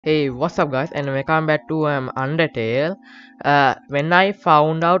Hey, what's up guys, and welcome back to Undertale. When I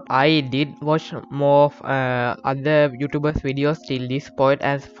found out, I did watch more of other YouTubers videos till this point,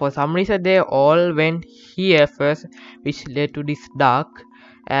 and for some reason they all went here first, which led to this dark,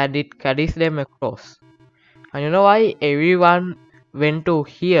 and it carries them across. And you know why everyone went to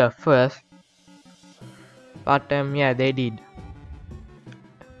here first? But yeah, they did,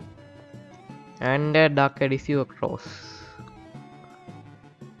 and the dark carries you across.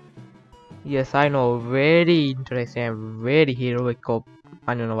 Yes, I know, very interesting, very heroic cop.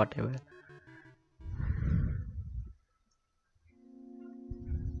 I don't know whatever.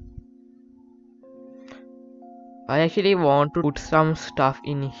 I actually want to put some stuff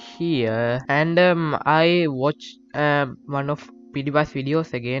in here, and I watched one of PewDiePie's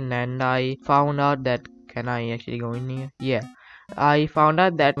videos again, and I found out that can I actually go in here? Yeah, I found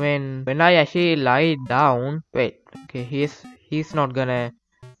out that when I actually lie down, wait, okay, he's not gonna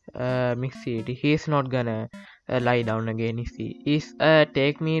mix it. He's not gonna lie down again. You see, he's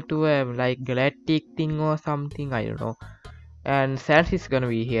take me to a like galactic thing or something. I don't know. And Sans is gonna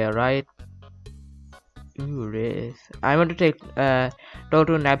be here, right? Ooh, race. I want to take talk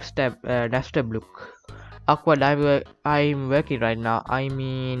to Napster look. Awkward. I'm working right now. I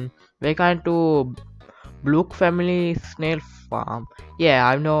mean, we're going to Blook family snail farm. Yeah,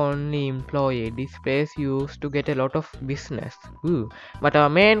 I'm the only employee. This place used to get a lot of business. Ooh. But our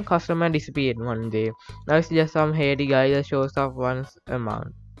main customer disappeared one day. Now it's just some hairy guy that shows up once a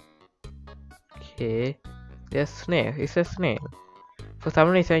month. Okay. There's snail. It's a snail. For some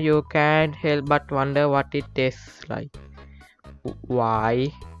reason you can't help but wonder what it tastes like.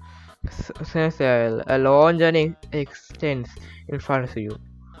 Why? Snail, a long journey extends in front of you.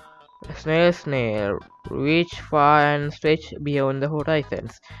 Snail, reach far and stretch beyond the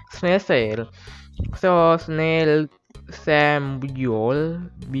horizons. Snail, so snail, Sam, Buell.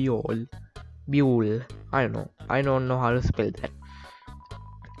 I don't know how to spell that.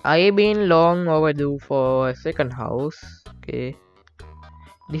 I've been long overdue for a second house. Okay.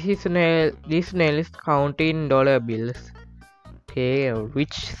 This snail is counting dollar bills. Okay,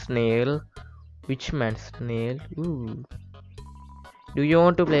 which snail? Which man snail? Ooh. Do you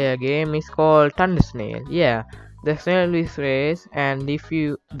want to play a game? It's called Thunder Snail. Yeah, the snail is race, and if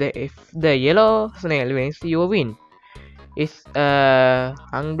the yellow snail wins, you win. It's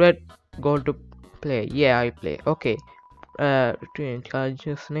 100 gold to play. Yeah, I play. Okay. To charge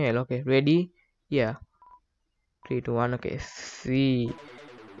snail. Okay, ready? Yeah. 3, 2, 1. Okay. See.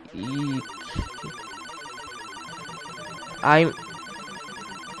 I'm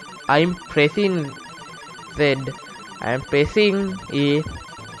I'm pressing Z. I'm pressing E.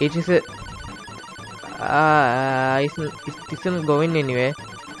 It is a it isn't going anywhere.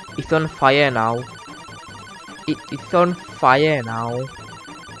 It's on fire now. It's on fire now.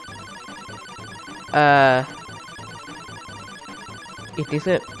 It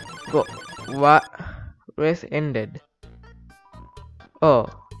isn't go. What? Race ended. Oh,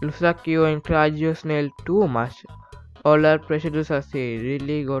 looks like you encouraged your snail too much. All that pressure to succeed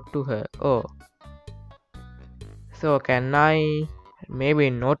really got to her. Oh, so can I? Maybe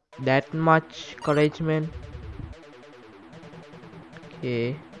not that much encouragement.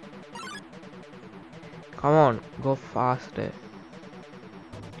 Okay. Come on, go faster.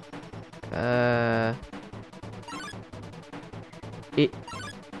 It.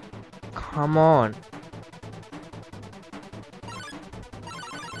 Come on.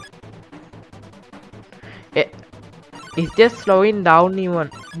 It's just slowing down even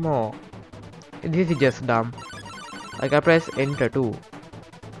more. This is just dumb. Like I press enter too.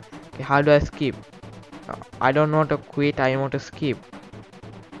 Okay, how do I skip? I don't want to quit. I want to skip.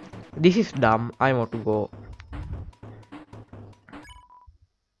 This is dumb. I want to go.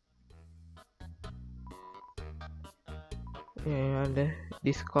 And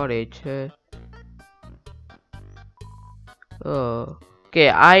discourage. Oh, okay.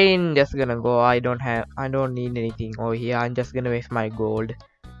 I'm just gonna go. I don't need anything over here. I'm just gonna waste my gold.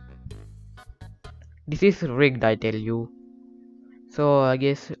 This is rigged, I tell you. So I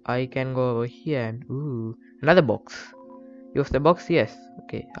guess I can go over here and ooh, another box. Use the box, yes.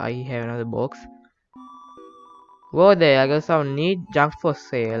 Okay, I have another box. Whoa there, I got some neat junk for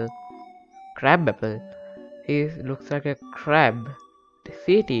sale. Crab apple. He looks like a crab. The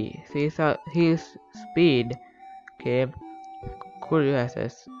city. His speed. Okay. Cool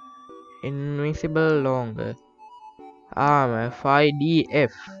access. Invincible longer. Armor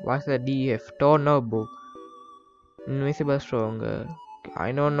 5DF. What's a DF? Torn notebook. Invisible stronger.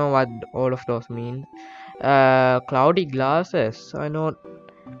 I don't know what all of those mean. Cloudy glasses. I know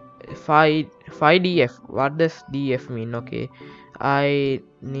 5DF. What does DF mean? Okay. I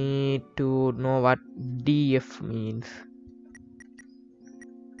need to know what DF means.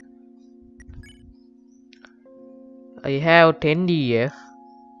 I have 10 DF.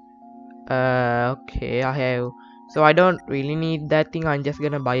 Okay, I have. So I don't really need that thing. I'm just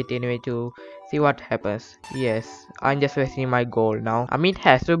gonna buy it anyway to see what happens. Yes, I'm just wasting my gold now. I mean, it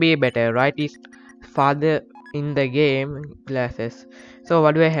has to be better, right? It's farther in the game glasses. So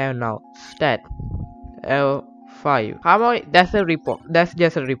what do I have now? Stat. 5. How about that's a rip off? That's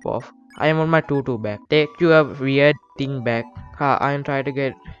just a rip off. I am on my 2-2 back. Take you a weird thing back. I'm trying to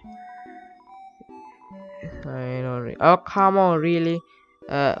get. I know. Oh, come on, really?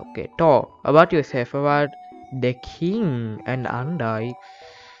 Okay, talk about yourself, about the king and undyne.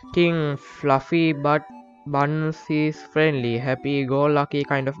 King Fluffy but Buns is friendly, happy-go-lucky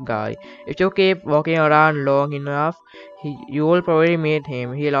kind of guy. If you keep walking around long enough, you will probably meet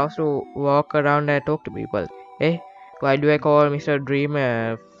him. He loves to walk around and talk to people. Eh? Why do I call Mr.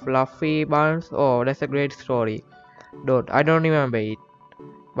 Dreamer Fluffy Buns? Oh, that's a great story. I don't remember it.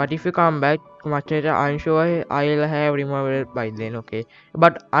 But if you come back much later, I'm sure I'll have remembered it by then, okay?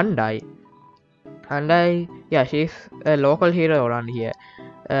 But Undyne, yeah, she's a local hero around here.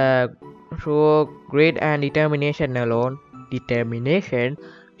 Uh, through grit and determination,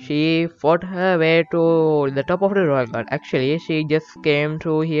 she fought her way to the top of the royal guard. Actually, she just came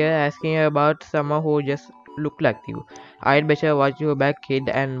through here asking about someone who just looked like you. I'd better watch you back, kid,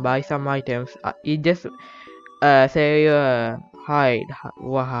 and buy some items. It just say hide.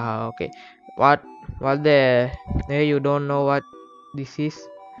 Wow, okay. What? What the? Hey, you don't know what this is?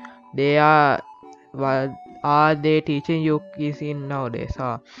 They are. What are they teaching you kids in nowadays?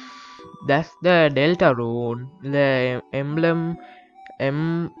 That's the Delta rune, the emblem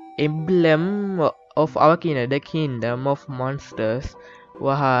of our kingdom, the kingdom of monsters.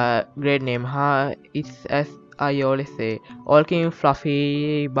 Wow, great name. It's as I always say, all King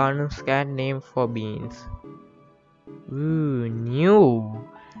Fluffy Buns can name for beans. Ooh, new.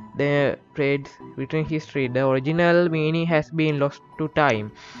 The trade's written history. The original meaning has been lost to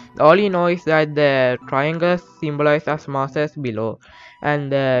time. All you know is that the triangles symbolize as masses below,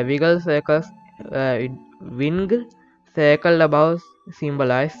 and the winged circle above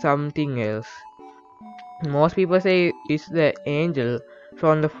symbolize something else. Most people say it's the angel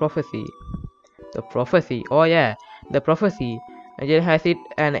from the prophecy. The prophecy. Oh yeah, the prophecy. Angel has it.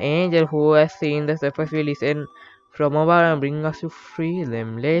 An angel who has seen the surface will listen from above and bring us to free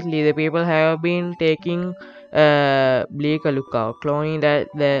them. Lately, the people have been taking bleak a lookout, claiming that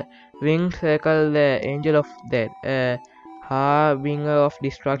the winged circle, the angel of death, harbinger of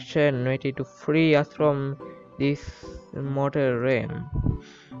destruction, waited to free us from this mortal realm.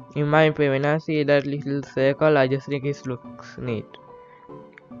 In my opinion, when I see that little circle, I just think it looks neat.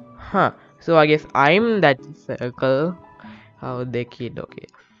 Huh. So I guess I'm that circle. How they kid, okay.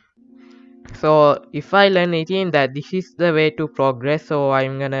 So if I learn 18 that this is the way to progress, so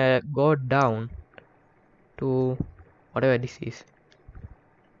I'm gonna go down to whatever this is.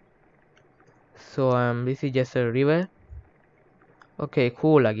 So this is just a river. Okay,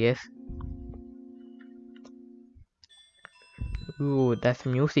 cool, I guess. Ooh, that's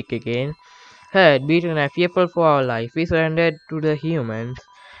music again. Hurt, beaten, and fearful for our life, we surrendered to the humans.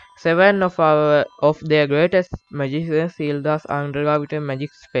 7 of their greatest magicians sealed us under with a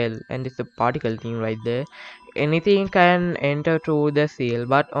magic spell, and it's a particle thing right there. Anything can enter through the seal,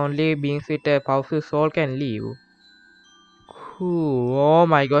 but only beings with a powerful soul can leave. Ooh, oh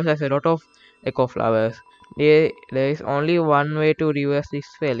my gosh, there's a lot of echo flowers. There is only one way to reverse this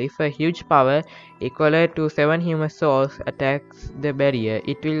spell. If a huge power equal to 7 human souls attacks the barrier,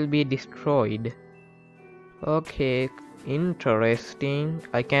 it will be destroyed. Okay, interesting.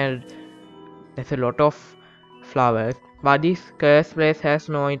 There's a lot of flowers, but this cursed place has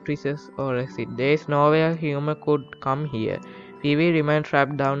no entrances or exit. There is nowhere a human could come here. We will remain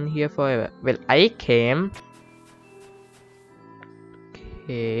trapped down here forever. Well, I came.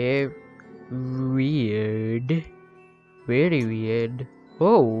 Okay, weird. Very weird.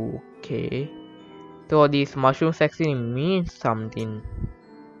 Oh, okay. So these mushrooms actually mean something.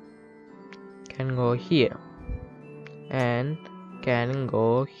 Can go here. And can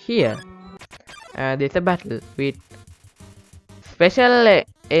go here. There's a battle with special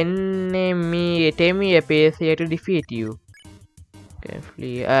enemy. Temi appears here to defeat you. Okay,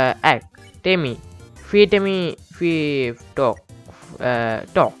 flee. Act. Temi. Free Temi. Free talk.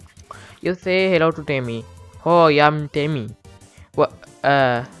 Talk. You say hello to Temi. Oh, I'm Temi. What?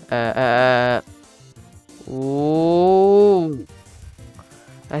 Ooh.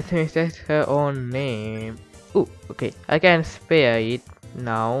 I think that's her own name. Ooh, okay. I can spare it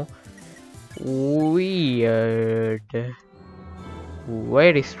now. Weird.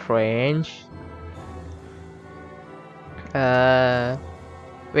 very strange.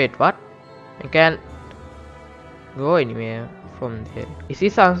 Wait, what? I can't go anywhere from there. Is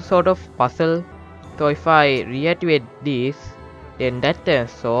this some sort of puzzle? So if I reactivate this, then that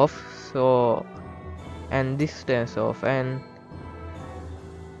turns off. So and this turns off, and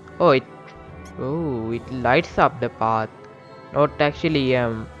oh it lights up the path. Not actually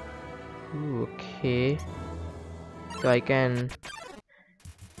okay. So I can.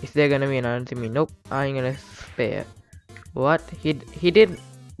 Is there gonna be another thing? Nope. I'm gonna spare. What? He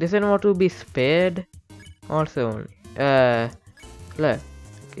doesn't want to be spared. Also, look.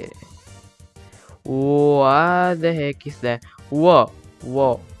 Okay. What the heck is that? Whoa,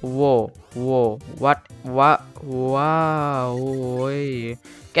 whoa, whoa, whoa. What? Wow.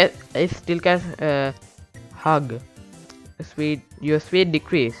 I still can hug. Your speed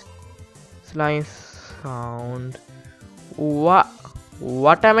decreased. Slime sound.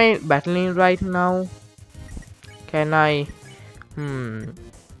 What am I battling right now? Can I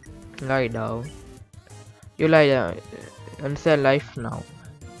lie down? You lie down and say life now.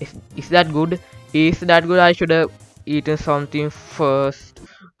 Is that good? Is that good? I should have eaten something first.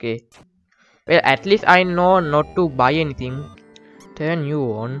 Okay. Well, at least I know not to buy anything. Turn you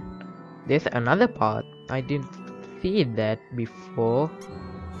on. There's another path. I didn't see that before.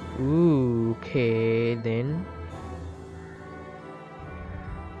 Ooh, okay then.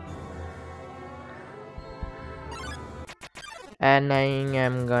 And I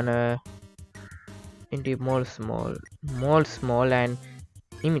am gonna into more small and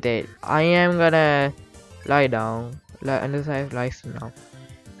imitate. I am gonna lie down, lies now.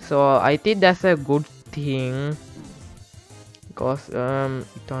 So I think that's a good thing, because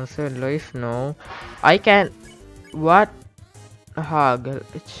it also lies now. I can what hug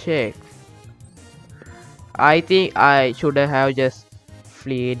check. I think I should have just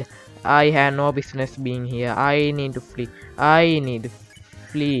fled. I had no business being here. I need to flee. I need to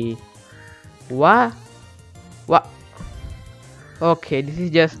flee. What? What? Okay,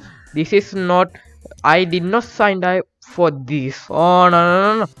 this is not. I did not sign up for this. Oh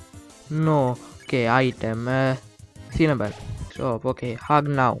no. No. Okay, item. Cinnamon. Stop. Okay, hug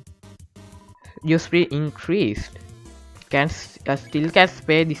now. Your speed increased. Still can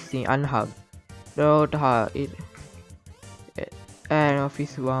spare this thing. Unhug. Don't hug it. And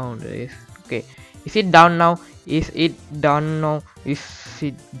office boundaries. Okay, is it down now? Is it done now? Is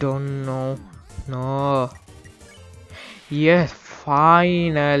it done now? No. Yes,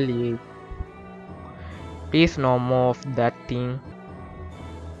 finally. Please no more of that thing.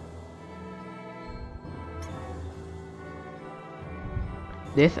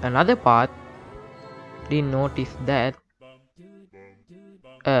 There's another path. Didn't notice that.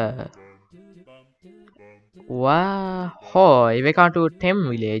 Wow. Hoy, welcome to Tem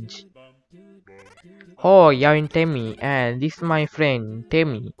village. Hoy, I'm Temi, and this is my friend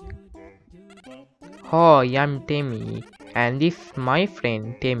Temi. Hoy, I'm Temi, and this is my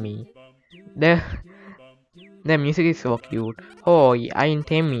friend Temi. The music is so cute. Hoy, I'm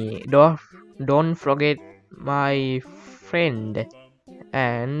Temi. Don't forget my friend.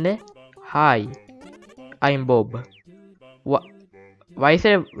 And hi, I'm Bob. Why is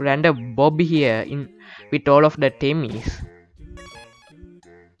there a random Bob here with all of the Temis?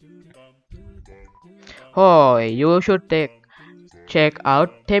 Oh, you should check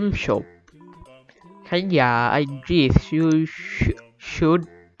out Tem Shop. Yeah, I agree. You should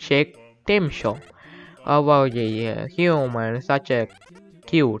check Tem Shop. Oh wow, yeah, human, such a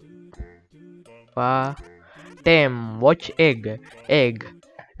cute. Tem, watch egg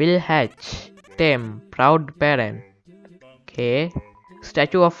will hatch. Tem, proud parent. Okay.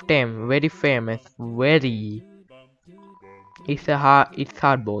 Statue of Tem, very famous, very. It's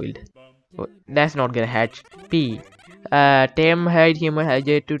hard boiled. That's not gonna hatch. P. Tem hide human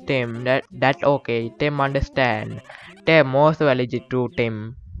allergic to Tem. That okay. Tem understand. Tem also allergic to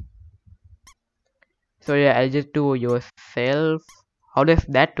Tem. So you're allergic to yourself. How does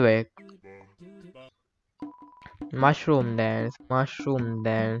that work? Mushroom dance.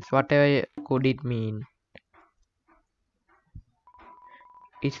 Whatever could it mean?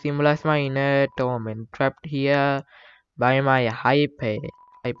 It symbolizes my inner torment, trapped here by my high pay.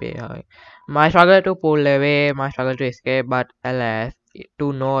 My struggle to pull away, my struggle to escape, but alas,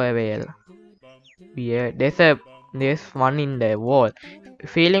 to no avail. Weird. There's one in the wall.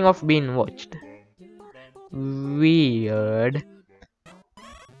 Feeling of being watched. Weird.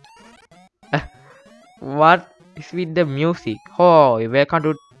 What is with the music? Oh, welcome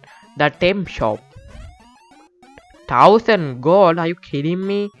to the Tem Shop. 1,000 gold? Are you kidding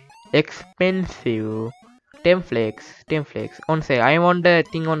me? Expensive. 10 flakes. 10 flakes. On sale. I want the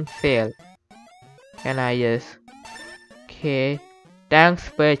thing on sale. Can I just... Okay. Thanks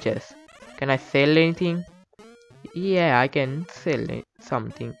purchase. Can I sell anything? Yeah, I can sell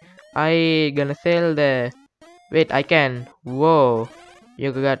something. I gonna sell the... Wait, I can. Whoa.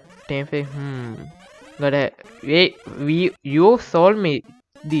 You got 10 flakes. Gotta... Wait, you sold me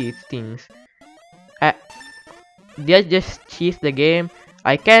these things. They just cheese the game.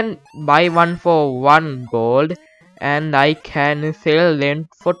 I can buy one for 1 gold and I can sell them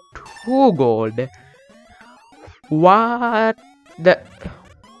for 2 gold. What the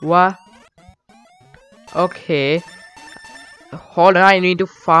what? Okay, hold on, I need to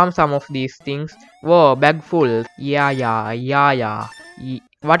farm some of these things. Whoa, bag full. Yeah.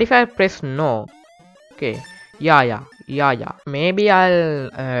 What if I press no? Okay, yeah. Maybe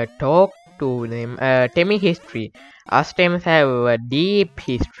I'll talk to them. Tell me history. Us Thames have a deep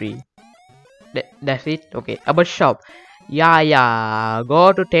history. That's it. Okay, about shop. Yeah.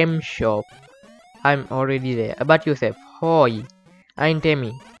 Go to Thames shop. I'm already there. About yourself. Hoi. I'm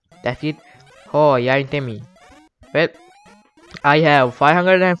Temi. That's it. Hoi, I'm Temi. Well, I have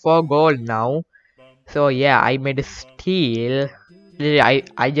 504 gold now. So yeah, I made a steal.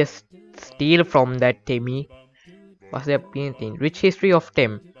 I just steal from that Temi. What's the painting? Rich history of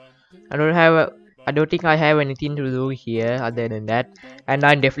Tem. I don't think I have anything to do here other than that. And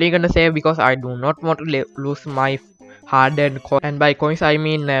I'm definitely gonna save because I do not want to lose my hard-earned coin. And by coins I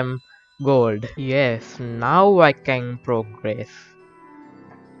mean gold. Yes, now I can progress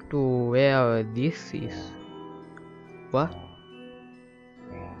to where this is. What?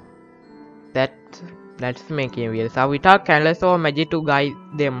 That that's making weird. So we talk candles or magic to guide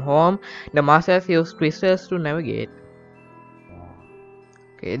them home. The masters use crystals to navigate.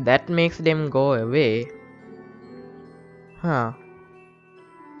 Okay, that makes them go away. Huh.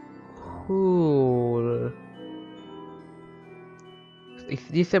 Cool. Is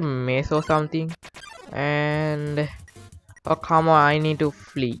this a maze or something? And... Oh, come on, I need to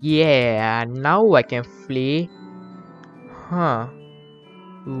flee. Yeah, now I can flee. Huh.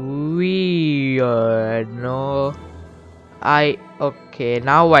 Weird. No. Okay,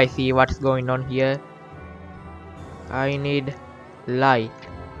 now I see what's going on here. I need light.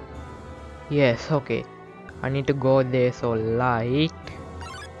 Yes, okay. I need to go there, so light.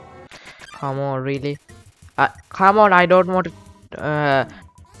 Come on, really? Come on, I don't want to...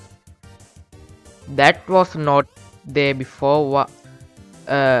 that was not there before. What?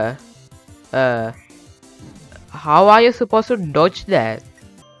 How are you supposed to dodge that?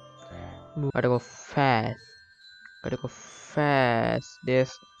 Gotta go fast.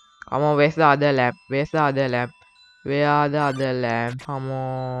 This. Come on, where's the other lamp? Where are the other lamps? Come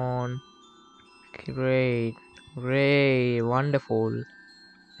on. Great. Wonderful.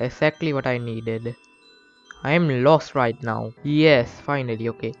 Exactly what I needed. I am lost right now. Yes, finally,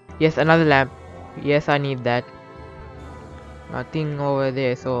 okay. Yes, another lamp. Yes, I need that. Nothing over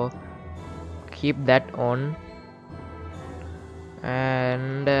there, so keep that on.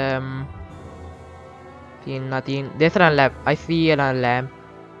 And see nothing. There's another lamp. I see another lamp.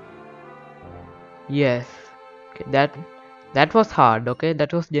 Yes. Okay, that was hard. Okay,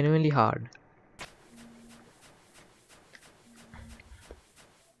 that was genuinely hard.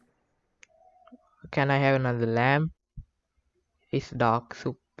 Can I have another lamp? It's dark,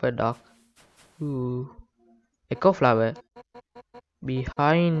 super dark. Ooh. Echo flower.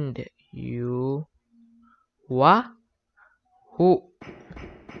 Behind you. What? Who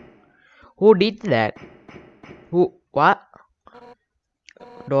did that? What?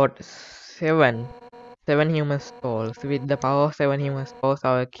 .7 human souls. With the power of 7 human souls,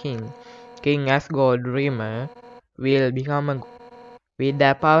 our king Asgore Dreamer will become a... With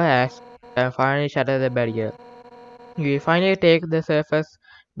that power, Ash can finally shatter the barrier. We finally take the surface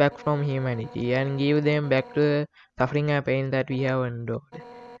back from humanity and give them back to the suffering and pain that we have endured.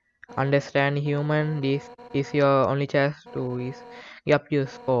 Understand, human, this is your only chance to give up your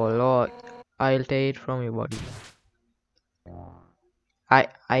soul, or I'll take it from your body. I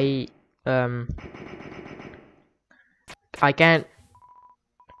can't.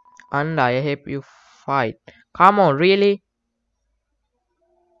 And I help you fight. Come on, really?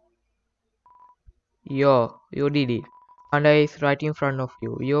 Yo, you did it. And I is right in front of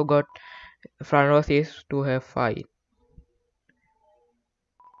you. You got front row seats to have fight.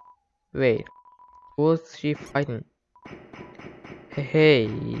 Wait, who's she fighting? Hey,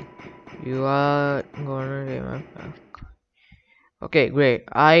 you are gonna remember. Okay, great.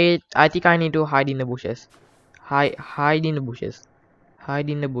 I think I need to hide in the bushes. Hide in the bushes. Hide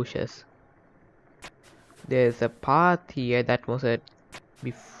in the bushes. There's a path here that was it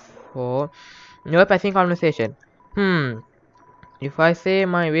before. No passing conversation. If I say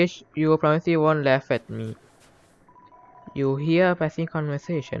my wish, you promise you won't laugh at me. You hear passing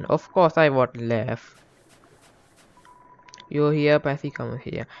conversation. Of course I won't laugh. You hear passing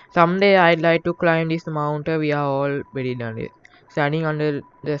conversation. Someday I'd like to climb this mountain. We are already done it. Standing under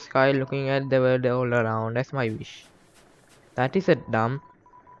the sky looking at the world all around. That's my wish. That is a dumb.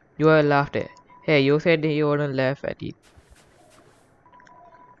 You are laughter. Hey, you said you wouldn't laugh at it.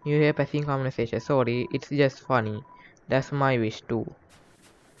 You hear passing conversation. Sorry, it's just funny. That's my wish too.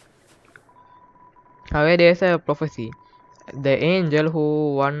 However, there's a prophecy. The angel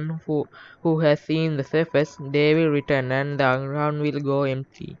who has seen the surface, they will return and the ground will go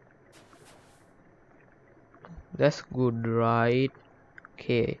empty. That's good, right?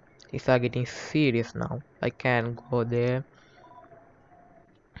 Okay, things are getting serious now. I can't go there.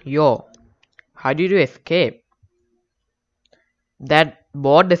 Yo, how did you escape? That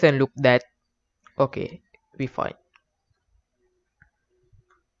board doesn't look that okay. We fine.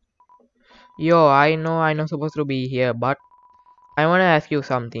 Yo, I know supposed to be here, but I wanna ask you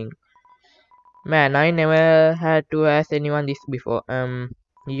something. Man, I never had to ask anyone this before.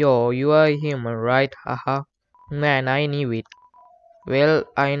 Yo, you are human, right? Haha. Man, I knew it. Well,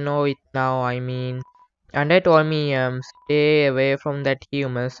 I know it now. I mean, and they told me stay away from that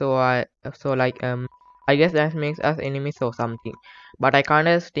human. I guess that makes us enemies or something. But I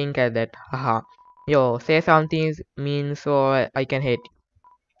kinda stink at that. Haha. Yo, say something mean so I can hate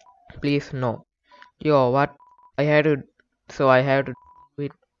you. Please no. Yo, what? I had to. So I have to.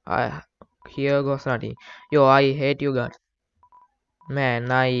 Wait. I here goes nothing. Yo, I hate you guys.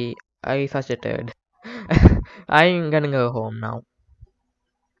 Man, I such a turd. I'm gonna go home now.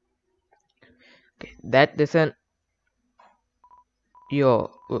 Okay, that doesn't. Yo,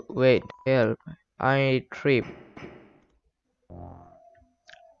 wait, help. I trip.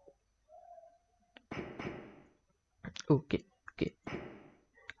 Okay, okay.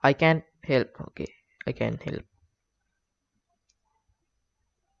 I can't help. Okay, I can't help.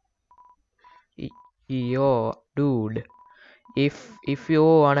 Yo, dude. If you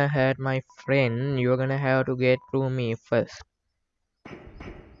wanna hurt my friend, you're gonna have to get through me first.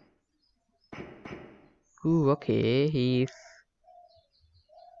 Ooh, okay, he's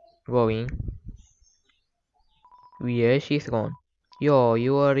going. Where she's gone. Yo,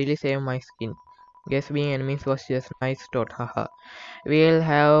 you are really saving my skin. Guess being enemies was just nice thought, haha. We'll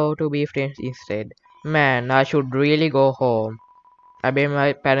have to be friends instead. Man, I should really go home. I bet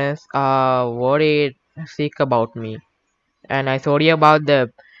my parents are worried sick about me. And I sorry about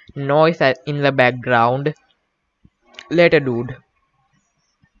the noise in the background. Later, dude.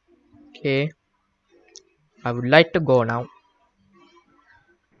 Okay, I would like to go now.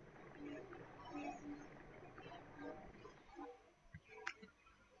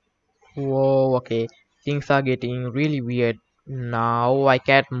 Whoa, okay. Things are getting really weird. Now I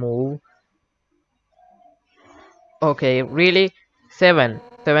can't move. Okay, really? Seven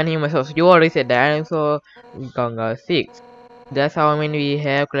humans. So you already said that. And so Ganga six. That's how many we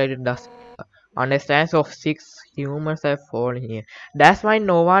have created thus. Understand? So six humans have fallen here. That's why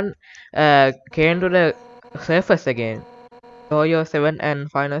no one came to the surface again. So your seven and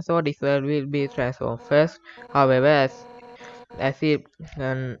final so this world will be transformed first. However, as it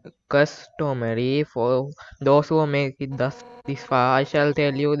customary for those who make it thus this far, I shall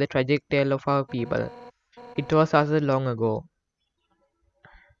tell you the tragic tale of our people. It was us long ago.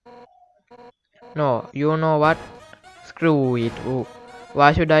 No, you know what? Screw it. Ooh.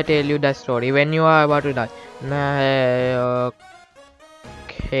 Why should I tell you that story when you are about to die? Nah,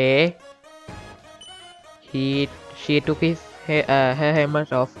 okay. She took her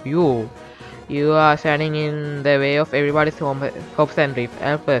helmet off you. You are standing in the way of everybody's hopes and dreams.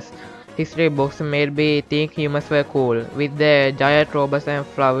 At first, history books made me think humans were cool with their giant robots and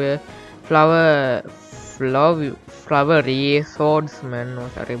flower, flowery swordsman. Oh,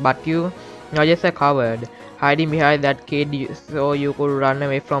 sorry, but you are just a coward, hiding behind that kid so you could run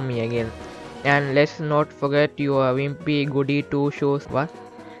away from me again. And let's not forget your wimpy goody two shoes. What?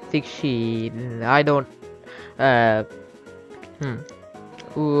 Six sheet. I don't. Uh. Hmm.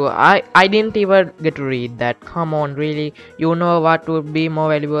 Ooh, I didn't even get to read that. Come on, really? You know what would be more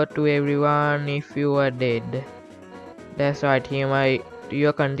valuable to everyone if you were dead? That's right,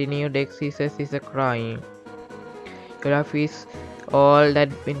 your continued existence is a crime. Your life is all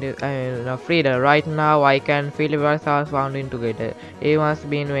that freedom. Right now, I can feel our stars bounding together. Everyone's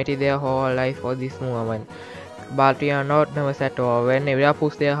been waiting their whole life for this moment. But we are not nervous at all. When everyone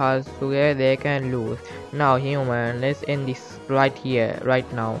puts their hearts together, they can lose. Now, human, let's end this right here,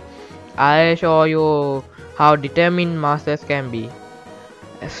 right now. I'll show you how determined masters can be.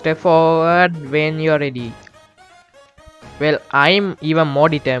 Step forward when you're ready. Well, I'm even more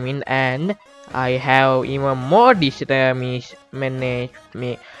determined and I have even more determination.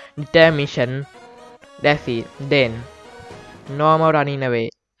 That's it. Then, no more running away.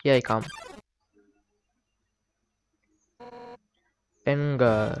 Here I come.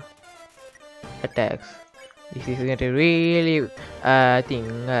 Anger. Attacks. This is going to really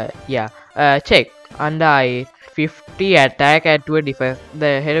thing. Yeah. Check. Under 50 attack and 2 defense.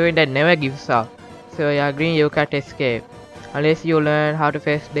 The heroine that never gives up. So you agree you can't escape. Unless you learn how to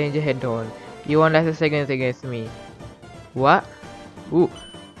face danger head on. You won't last a second against me. What? Ooh.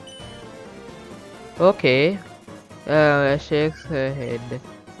 Okay. Shakes her head.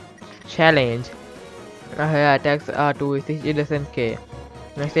 Challenge. Her attacks are 2 it doesn't care.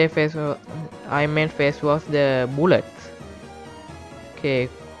 Next face I meant face was the bullets. Okay,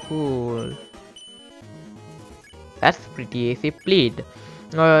 cool. That's pretty easy. Plead.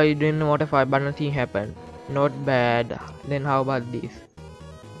 No, you didn't want to fight, but nothing happened. Not bad. Then how about this?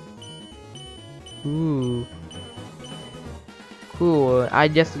 Ooh. Cool. I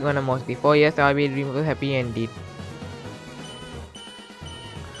just gonna mostly 4 years I will remove happy ending.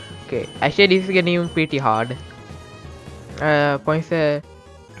 Okay. Actually this is getting pretty hard. Points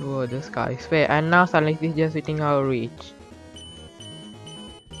toward the sky sphere and now suddenly this is just within our reach.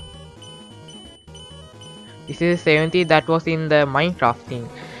 This is 70 that was in the Minecraft thing.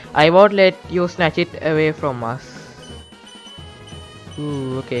 I won't let you snatch it away from us.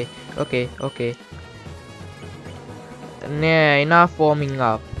 Ooh, okay. Nah, enough warming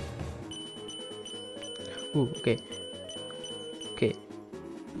up. Ooh, okay.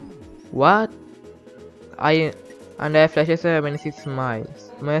 What? And I flashes a menacing smiles.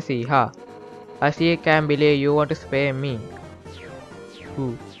 Mercy, huh? I still can't believe you want to spare me.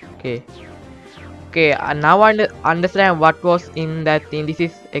 Ooh, okay. Okay, now I understand what was in that thing. This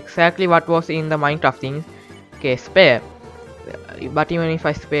is exactly what was in the Minecraft thing. Okay, spare. But even if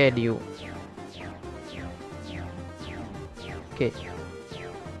I spared you. Okay.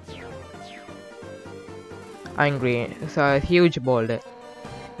 Angry. It's a huge boulder.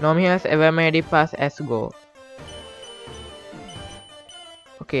 Nobody has ever made it past as go.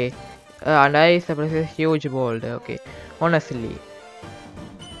 Okay. And I suppress a huge boulder. Okay. Honestly.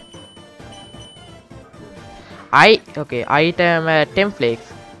 Item 10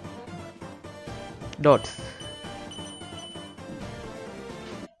 flakes. Dots.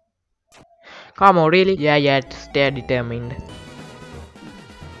 Come on, really? Yeah, stay determined.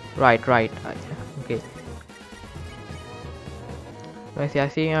 Right. Okay. I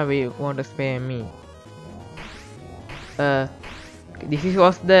see we want to spare me. This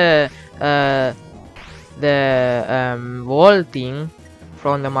was the wall thing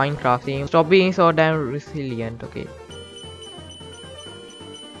from the Minecraft thing. Stop being so damn resilient. Okay.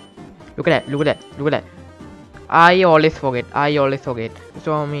 Look at that. I always forget.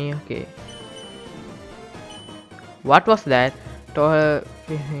 Show me. Okay. What was that?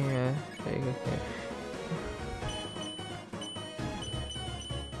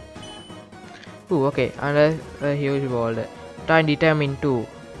 Ooh, okay. And a huge boulder. Try and determine too.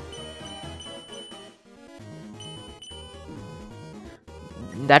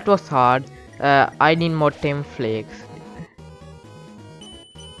 That was hard. I need more 10 flakes.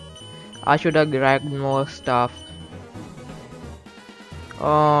 I should have grabbed more stuff.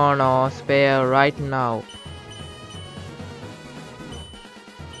 Oh no, spare right now.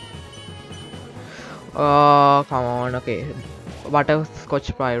 Oh, come on. Okay.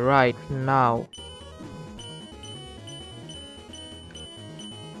 Butterscotch pie right now.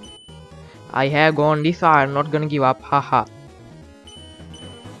 I have gone this far. I'm not gonna give up. Haha.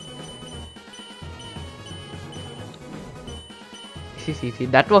 This is easy.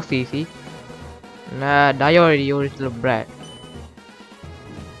 That was easy. Nah, die already, you little brat.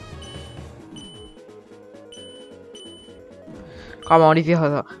 Come on, this is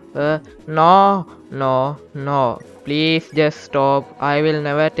no. Please just stop. I will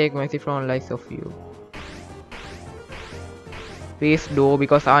never take mercy from lies of you. Please do,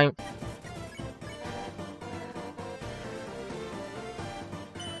 because I'm...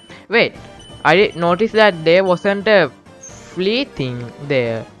 Wait, I did notice that there wasn't a flea thing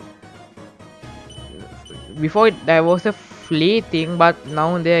there. Before there was a flea thing, but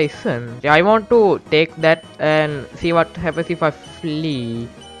now there isn't. I want to take that and see what happens if I flee.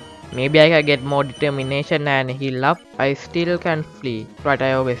 Maybe I can get more determination and heal up. I still can flee. Right,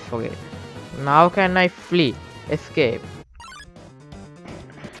 I always forget. Now can I flee? Escape.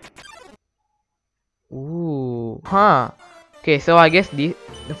 Ooh, huh. Okay, so I guess the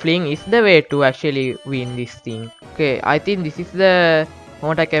fleeing is the way to actually win this thing. Okay, I think this is the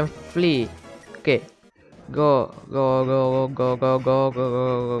Moment I can flee. Okay. Go, go, go, go, go, go, go, go,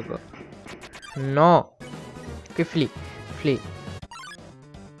 go, go, go. No. Okay, flee. Flee.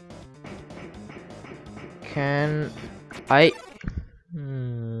 Can I?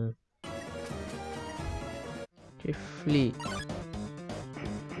 Okay, flee.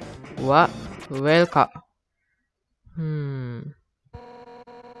 What? Welcome. Hmm.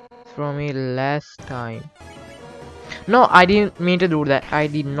 From me last time. No, I didn't mean to do that. I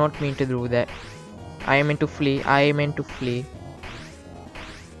did not mean to do that. I meant to flee. I meant to flee.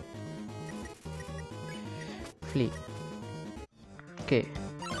 Flee. Okay.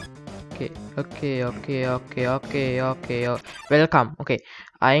 Okay. Okay. Okay. Okay. Okay. Okay. Welcome. Okay.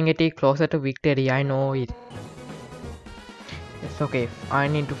 I am getting closer to victory. I know it. It's okay. I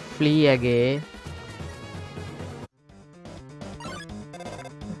need to flee again.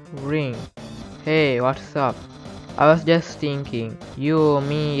 Ring. Hey, what's up? I was just thinking, you,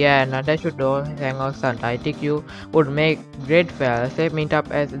 me, yeah, Nada should all hang out son. I think you would make great fellas. Let's meet up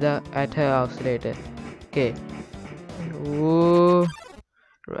at her house later. Okay. Ooh.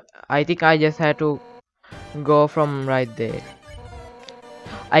 I think I just had to go from right there.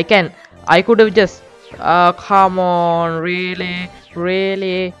 I could have just come on, really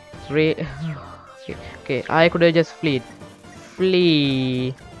okay, okay, I could have just flee.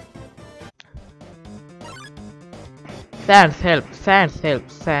 Sans help, Sa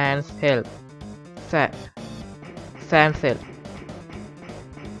sans help.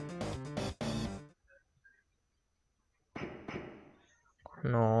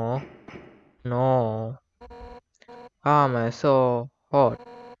 No, no, I'm so hot,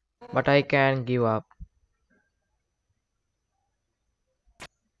 but I can't give up.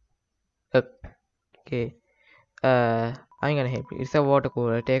 Okay, I'm gonna help you. It's a water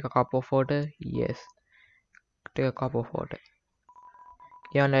cooler. Take a cup of water. Yes, take a cup of water.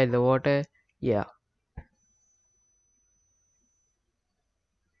 You want the water? Yeah.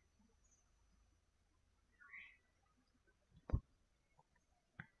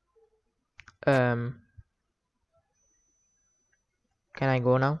 Um, can I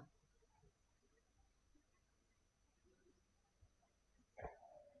go now?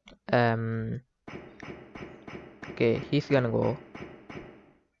 Um, okay, he's gonna go.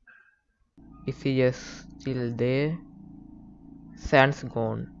 Is he just still there? Sand's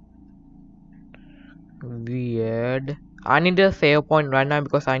gone. Weird. I need a save point right now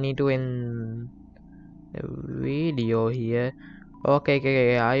because I need to end the video here. Okay,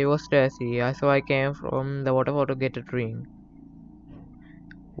 okay, I was thirsty, so I came from the waterfall to get a drink.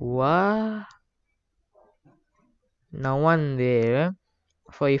 What? No one there.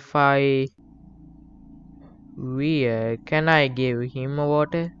 So if I weird, can I give him a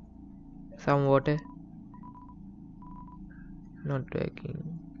water? Some water? Not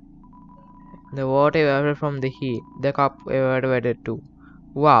working. The water evaporated from the heat. The cup evaporated too.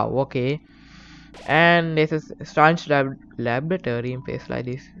 Wow, okay. And this is strange laboratory in place like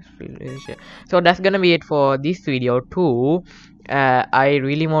this. So that's gonna be it for this video too. I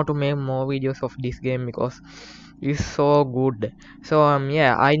really want to make more videos of this game because it's so good. So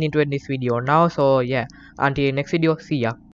yeah, I need to end this video now. So yeah, until next video, see ya.